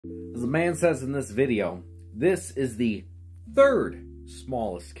As the man says in this video, this is the third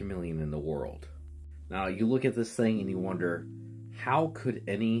smallest chameleon in the world. Now, you look at this thing and you wonder, how could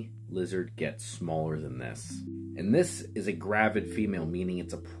any lizard get smaller than this? And this is a gravid female, meaning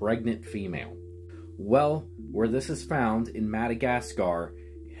it's a pregnant female. Well, where this is found in Madagascar,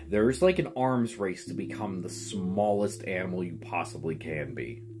 there's like an arms race to become the smallest animal you possibly can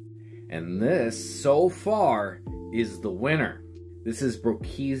be. And this, so far, is the winner. This is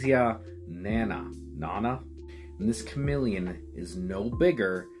Brookesia nana. And this chameleon is no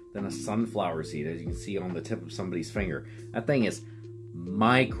bigger than a sunflower seed, as you can see on the tip of somebody's finger. That thing is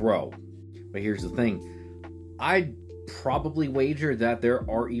micro. But here's the thing. I'd probably wager that there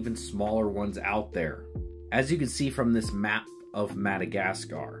are even smaller ones out there. As you can see from this map of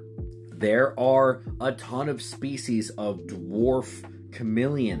Madagascar, there are a ton of species of dwarf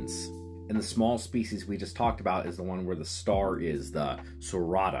chameleons. And the small species we just talked about is the one where the star is, the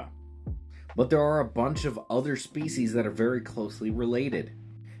Sorata. But there are a bunch of other species that are very closely related.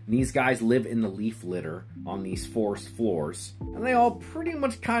 And these guys live in the leaf litter on these forest floors. And they all pretty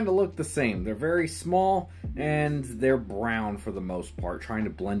much kind of look the same. They're very small and they're brown for the most part, trying to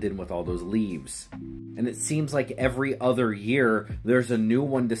blend in with all those leaves. And it seems like every other year there's a new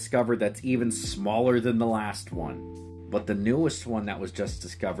one discovered that's even smaller than the last one. But the newest one that was just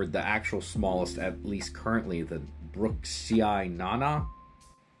discovered, the actual smallest, at least currently, the Brookesia nana,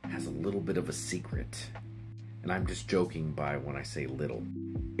 has a little bit of a secret. And I'm just joking by when I say little.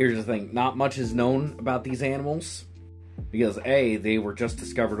 Here's the thing, not much is known about these animals. Because A, they were just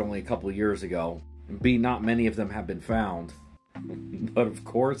discovered only a couple of years ago. And B, not many of them have been found. But of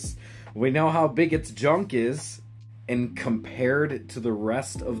course, we know how big its junk is. And compared to the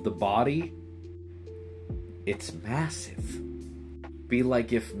rest of the body, it's massive. Be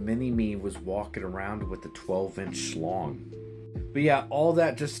like if Mini-Me was walking around with a 12-inch schlong. But yeah, all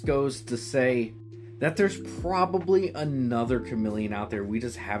that just goes to say that there's probably another chameleon out there we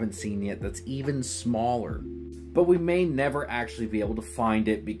just haven't seen yet that's even smaller. But we may never actually be able to find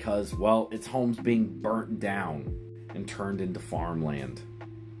it because, well, its home's being burnt down and turned into farmland.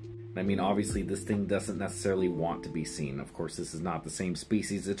 I mean, obviously, this thing doesn't necessarily want to be seen. Of course, this is not the same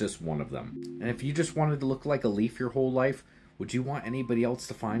species, it's just one of them. And if you just wanted to look like a leaf your whole life, would you want anybody else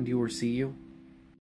to find you or see you?